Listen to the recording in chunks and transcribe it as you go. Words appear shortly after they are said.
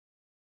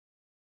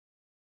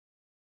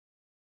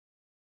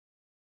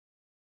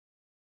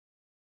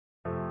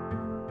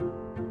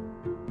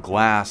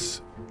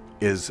glass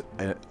is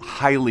a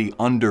highly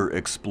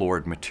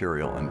underexplored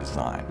material in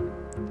design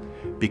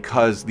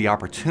because the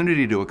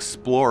opportunity to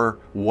explore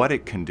what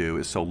it can do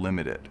is so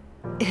limited.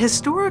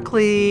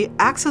 Historically,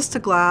 access to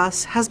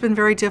glass has been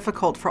very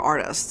difficult for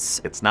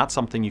artists. It's not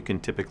something you can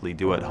typically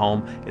do at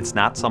home. It's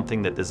not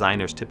something that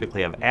designers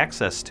typically have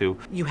access to.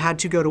 You had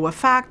to go to a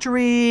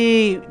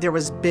factory, there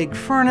was big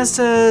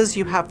furnaces,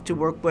 you have to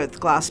work with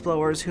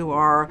glassblowers who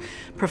are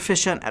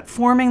proficient at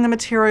forming the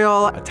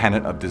material. A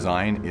tenet of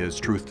design is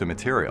truth to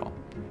material.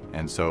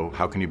 And so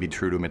how can you be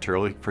true to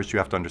material? First you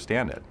have to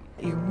understand it.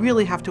 You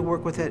really have to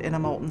work with it in a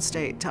molten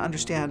state to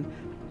understand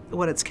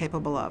what it's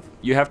capable of.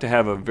 You have to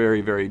have a very,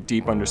 very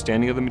deep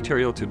understanding of the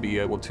material to be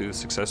able to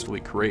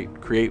successfully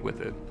create with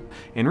it.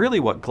 And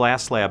really what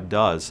GlassLab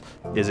does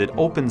is it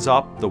opens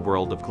up the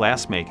world of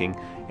glassmaking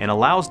and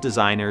allows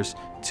designers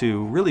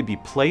to really be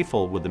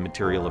playful with the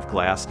material of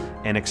glass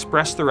and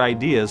express their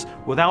ideas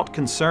without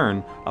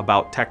concern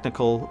about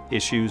technical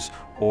issues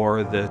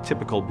or the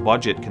typical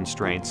budget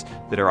constraints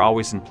that are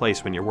always in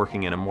place when you're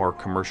working in a more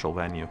commercial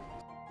venue.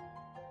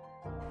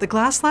 The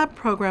GlassLab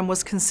program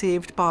was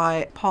conceived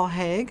by Paul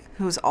Haigh,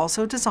 who's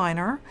also a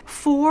designer,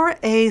 for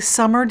a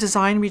summer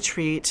design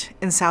retreat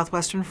in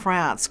southwestern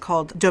France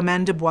called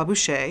Domaine de Bois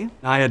Boucher.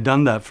 I had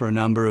done that for a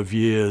number of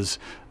years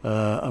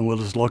and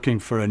was looking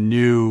for a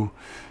new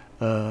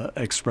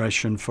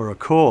expression for a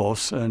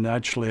course, and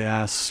actually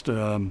asked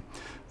the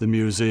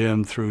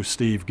museum through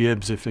Steve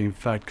Gibbs if he in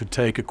fact could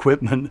take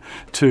equipment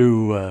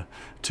to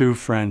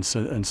France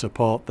and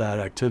support that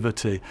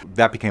activity.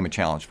 That became a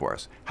challenge for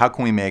us. How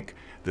can we make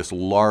this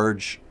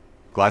large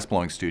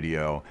glassblowing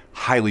studio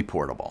highly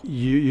portable?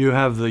 You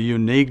have the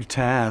unique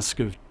task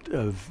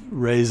of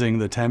raising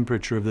the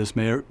temperature of this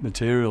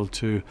material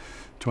to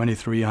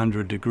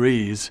 2,300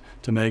 degrees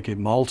to make it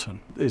molten.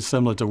 It's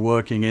similar to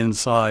working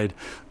inside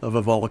of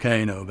a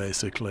volcano,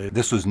 basically.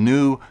 This was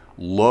new,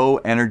 low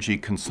energy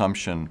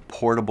consumption,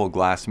 portable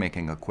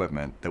glassmaking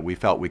equipment that we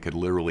felt we could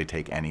literally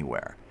take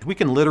anywhere. We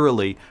can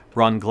literally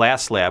run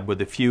GlassLab with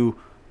a few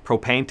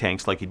propane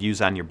tanks like you'd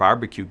use on your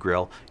barbecue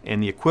grill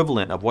and the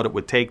equivalent of what it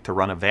would take to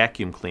run a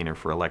vacuum cleaner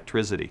for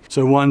electricity.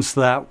 So once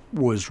that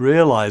was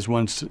realized,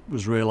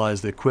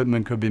 the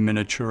equipment could be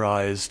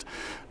miniaturized,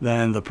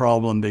 then the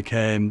problem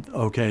became,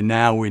 okay,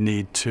 now we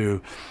need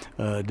to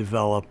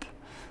develop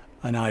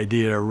an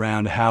idea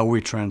around how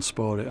we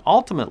transport it.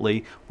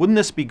 Ultimately, wouldn't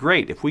this be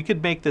great if we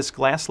could make this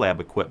GlassLab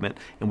equipment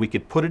and we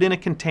could put it in a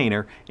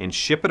container and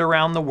ship it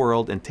around the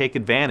world and take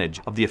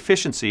advantage of the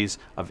efficiencies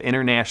of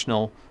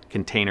international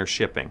container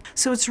shipping?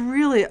 So it's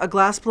really a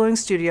glassblowing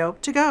studio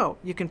to go.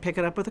 You can pick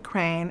it up with a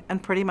crane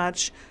and pretty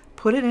much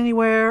put it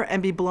anywhere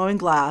and be blowing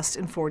glass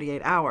in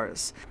 48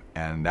 hours.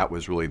 And that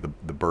was really the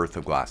birth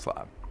of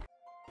GlassLab.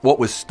 What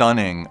was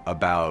stunning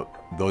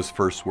about those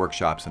first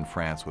workshops in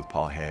France with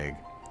Paul Haigh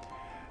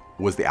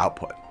was the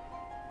output.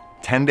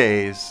 10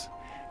 days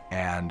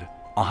and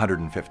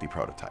 150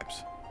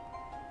 prototypes.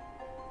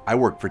 I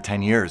worked for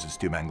 10 years at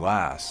Steuben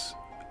Glass.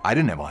 I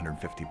didn't have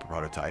 150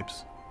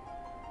 prototypes.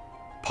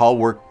 Paul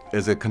worked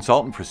as a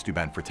consultant for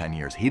Steuben for 10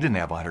 years. He didn't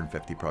have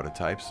 150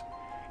 prototypes.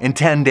 In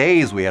 10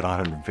 days, we had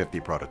 150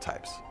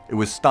 prototypes. It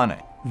was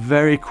stunning.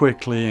 Very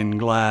quickly in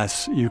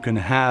glass, you can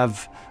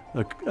have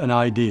an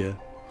idea,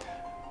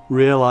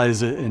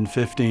 realize it in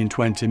 15,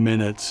 20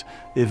 minutes,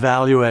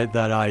 evaluate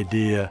that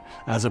idea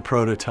as a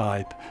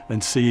prototype,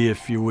 and see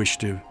if you wish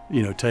to,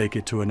 take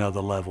it to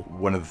another level.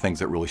 One of the things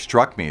that really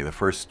struck me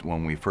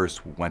when we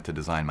first went to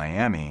Design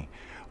Miami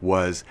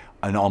was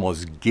an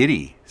almost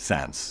giddy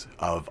sense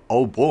of,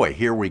 oh boy,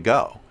 here we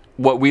go.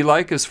 What we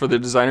like is for the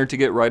designer to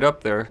get right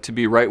up there, to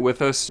be right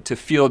with us, to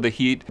feel the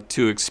heat,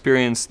 to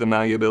experience the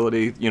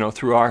malleability,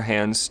 through our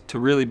hands, to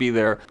really be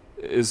there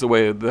is the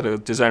way that a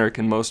designer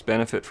can most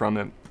benefit from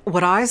it.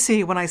 What I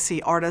see when I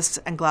see artists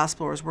and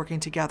glassblowers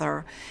working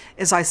together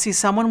is I see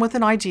someone with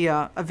an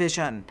idea, a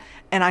vision,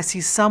 and I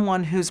see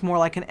someone who's more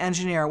like an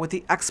engineer with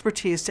the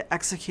expertise to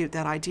execute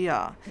that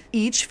idea.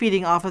 Each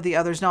feeding off of the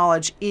other's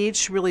knowledge,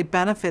 each really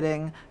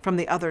benefiting from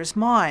the other's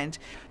mind.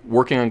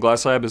 Working on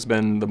GlassLab has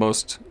been the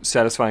most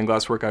satisfying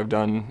glasswork I've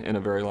done in a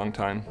very long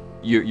time.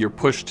 You're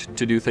pushed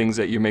to do things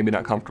that you're maybe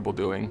not comfortable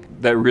doing.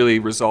 That really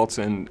results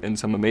in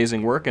some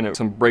amazing work and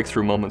some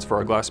breakthrough moments for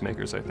our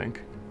glassmakers, I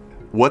think.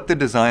 What the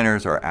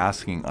designers are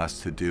asking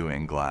us to do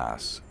in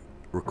glass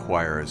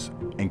requires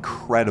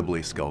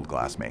incredibly skilled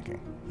glassmaking.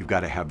 You've got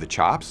to have the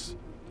chops,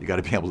 you've got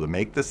to be able to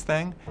make this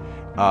thing,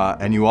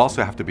 and you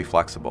also have to be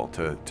flexible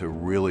to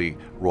really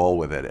roll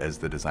with it as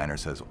the designer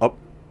says, oh,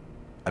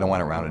 I don't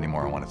want it round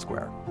anymore, I want it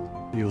square.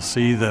 You'll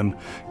see them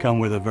come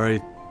with a very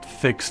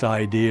fixed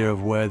idea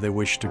of where they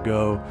wish to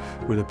go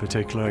with a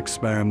particular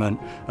experiment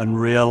and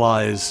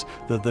realize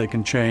that they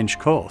can change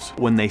course.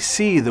 When they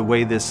see the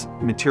way this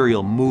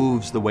material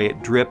moves, the way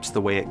it drips,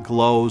 the way it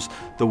glows,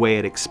 the way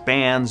it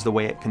expands, the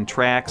way it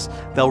contracts,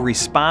 they'll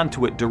respond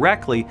to it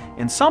directly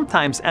and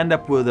sometimes end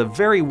up with a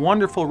very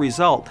wonderful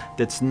result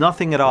that's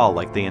nothing at all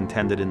like they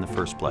intended in the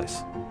first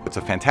place. It's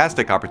a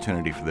fantastic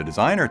opportunity for the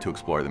designer to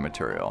explore the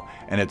material,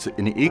 and it's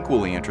an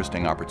equally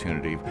interesting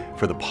opportunity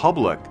for the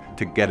public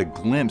to get a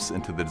glimpse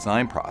into the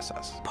design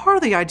process. Part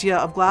of the idea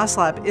of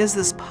GlassLab is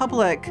this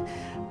public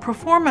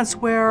performance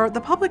where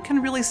the public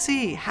can really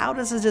see, how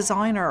does a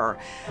designer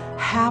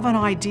have an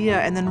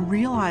idea and then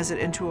realize it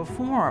into a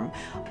form?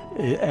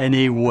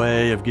 Any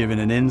way of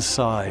giving an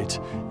insight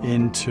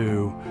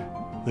into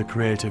the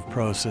creative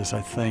process,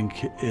 I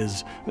think,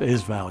 is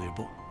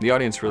valuable. The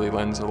audience really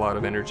lends a lot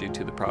of energy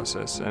to the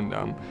process, and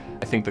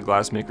I think the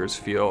glassmakers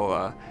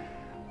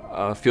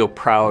feel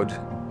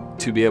proud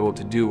to be able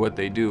to do what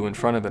they do in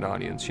front of an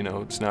audience. You know,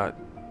 it's not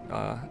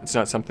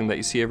something that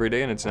you see every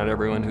day, and it's not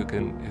everyone who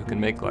can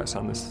make glass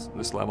on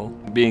this level.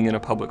 Being in a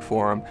public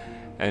forum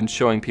and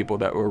showing people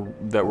that we're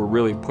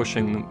really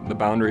pushing the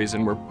boundaries,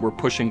 and we're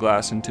pushing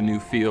glass into new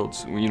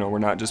fields. You know, we're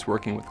not just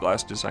working with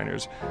glass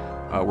designers.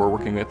 We're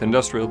working with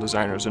industrial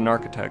designers and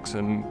architects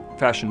and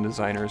fashion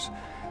designers.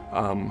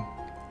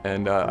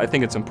 And I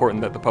think it's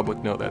important that the public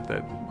know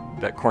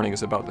that Corning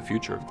is about the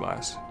future of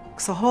glass.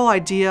 So the whole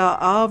idea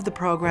of the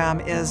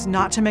program is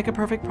not to make a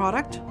perfect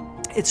product.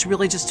 It's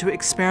really just to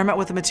experiment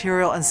with the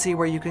material and see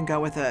where you can go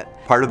with it.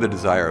 Part of the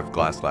desire of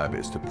GlassLab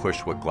is to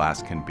push what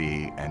glass can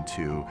be and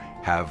to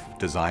have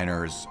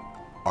designers,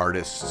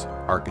 artists,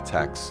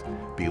 architects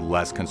be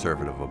less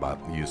conservative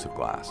about the use of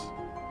glass,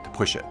 to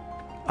push it.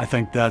 I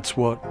think that's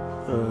what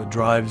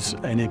drives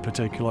any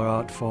particular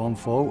art form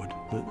forward.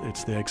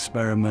 It's the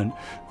experiment,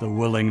 the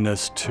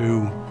willingness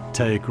to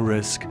take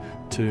risk,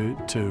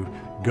 to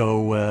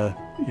go where,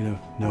 you know,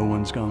 no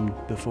one's gone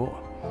before.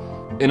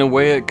 In a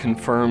way, it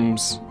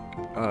confirms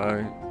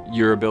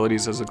your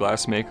abilities as a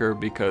glassmaker,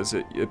 because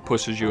it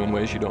pushes you in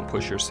ways you don't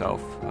push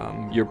yourself.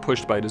 You're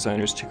pushed by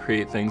designers to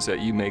create things that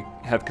you may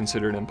have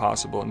considered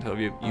impossible until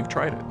you've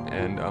tried it.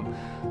 And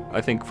I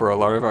think for a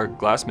lot of our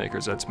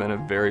glassmakers, that's been a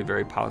very,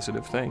 very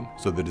positive thing.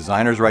 So the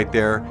designer's right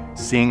there,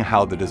 seeing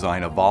how the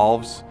design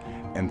evolves,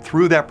 and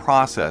through that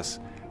process,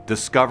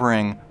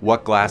 discovering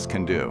what glass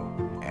can do.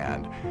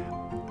 And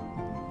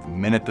the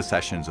minute the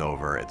session's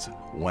over, it's,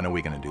 when are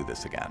we going to do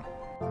this again?